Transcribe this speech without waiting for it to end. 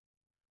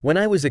When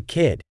I was a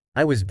kid,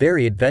 I was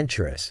very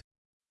adventurous.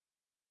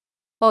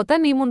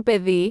 Όταν ήμουν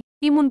παιδί,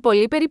 ήμουν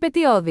πολύ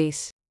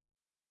περιπετειώδης.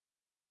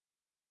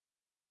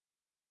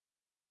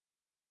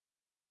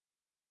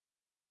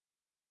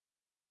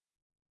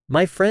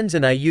 My friends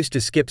and I used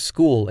to skip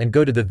school and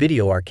go to the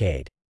video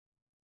arcade.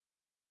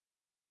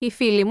 Οι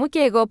φίλοι μου και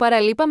εγώ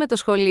παραλείπαμε το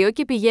σχολείο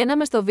και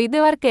πηγαίναμε στο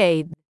Video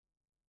Arcade.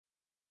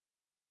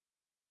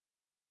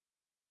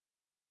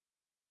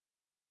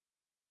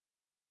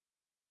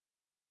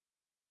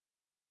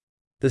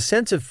 The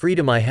sense of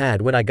freedom I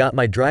had when I got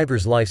my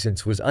driver's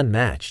license was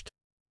unmatched.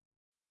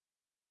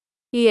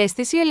 Η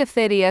αίσθηση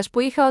ελευθερίας που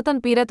είχα όταν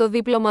πήρα το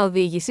δίπλωμα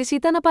οδήγησης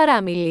ήταν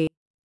απαράμιλη.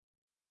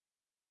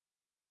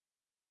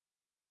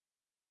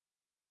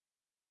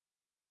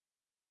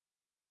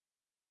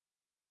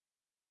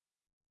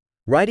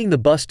 Riding the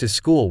bus to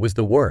school was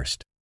the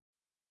worst.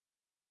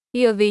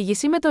 Η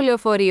οδήγηση με το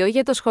λεωφορείο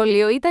για το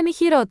σχολείο ήταν η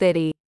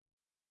χειρότερη.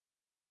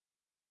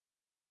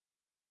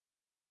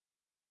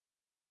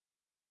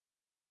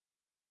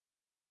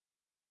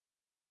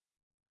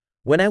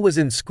 When I was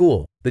in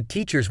school, the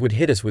teachers would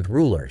hit us with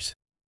rulers.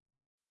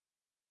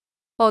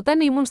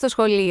 Όταν ήμουν στο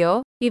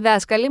σχολείο, οι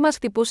δάσκαλοι μας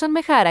χτυπούσαν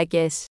με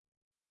χάρακες.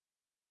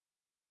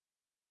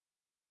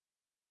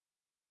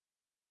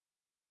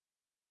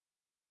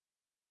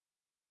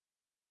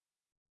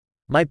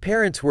 My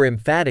parents were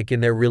emphatic in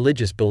their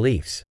religious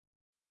beliefs.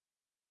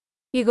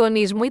 Οι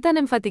γονείς μου ήταν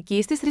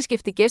εμφατικοί στις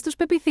θρησκευτικές τους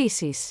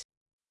πεποιθήσεις.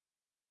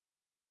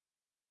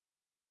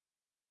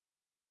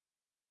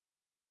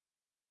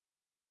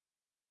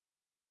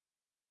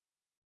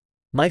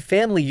 My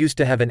family used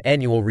to have an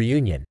annual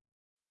reunion.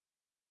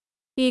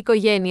 Η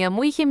οικογένεια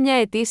μου είχε μια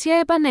ετήσια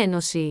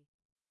επανένωση.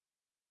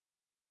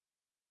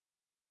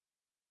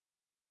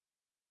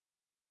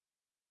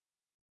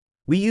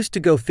 We used to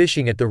go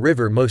fishing at the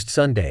river most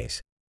Sundays.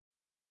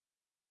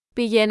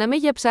 Πηγαίναμε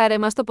για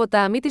ψάρεμα στο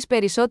ποτάμι τις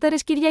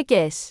περισσότερες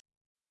Κυριακές.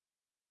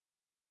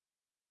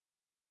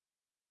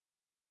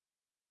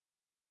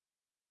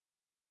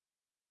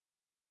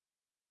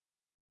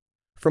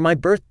 For my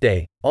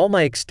birthday, all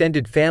my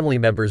extended family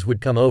members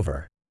would come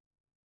over.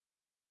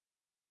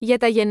 Για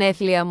τα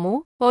γενέθλια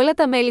μου, όλα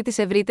τα μέλη της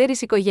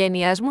ευρύτερης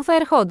οικογένειάς μου θα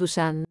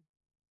ερχόντουσαν.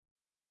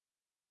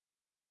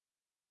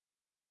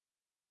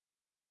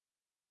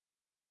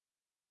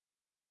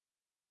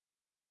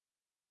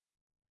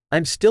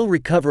 I'm still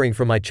recovering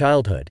from my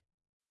childhood.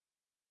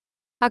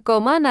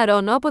 Ακόμα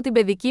αναρρώνω από την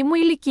παιδική μου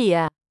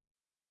ηλικία.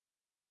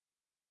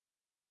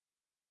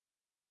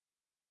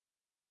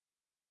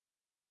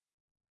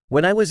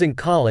 When I was in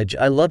college,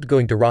 I loved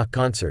going to rock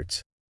concerts.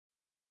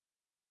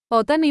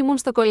 Όταν ήμουν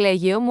στο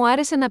κολέγιο μου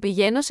άρεσε να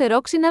πηγαίνω σε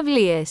ροκ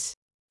συναυλίες.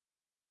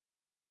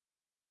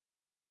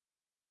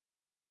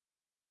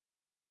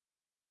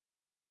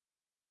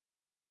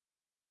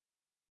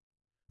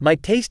 My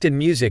taste in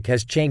music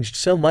has changed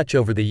so much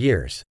over the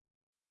years.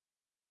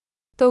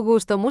 Το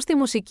γούστο μου στη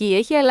μουσική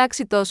έχει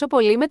αλλάξει τόσο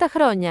πολύ με τα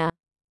χρόνια.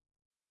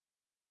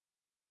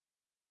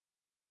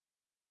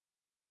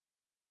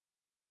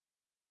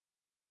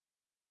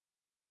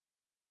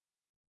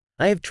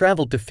 I have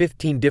traveled to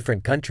 15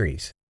 different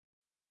countries.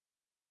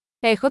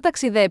 Έχω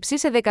ταξιδέψει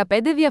σε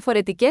 15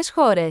 διαφορετικές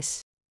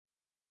χώρες.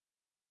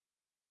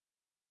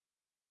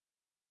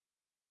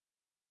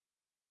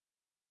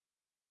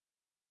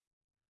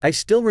 I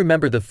still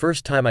remember the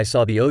first time I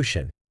saw the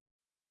ocean.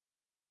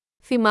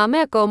 Θυμάμαι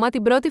ακόμα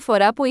την πρώτη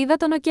φορά που είδα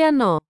τον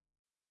ωκεανό.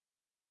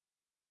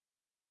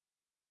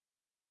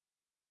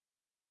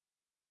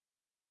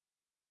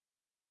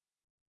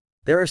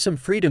 There are some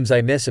freedoms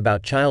I miss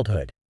about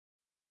childhood.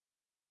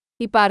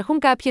 Υπάρχουν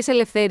κάποιες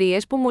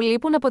ελευθερίες που μου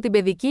λείπουν από την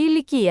παιδική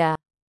ηλικία.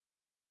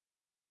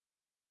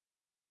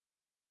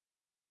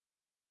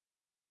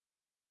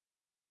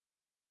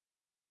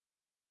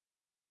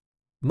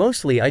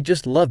 Mostly I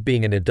just love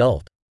being an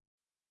adult.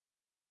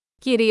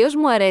 Κυρίως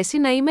μου αρέσει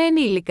να είμαι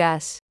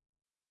ενήλικας.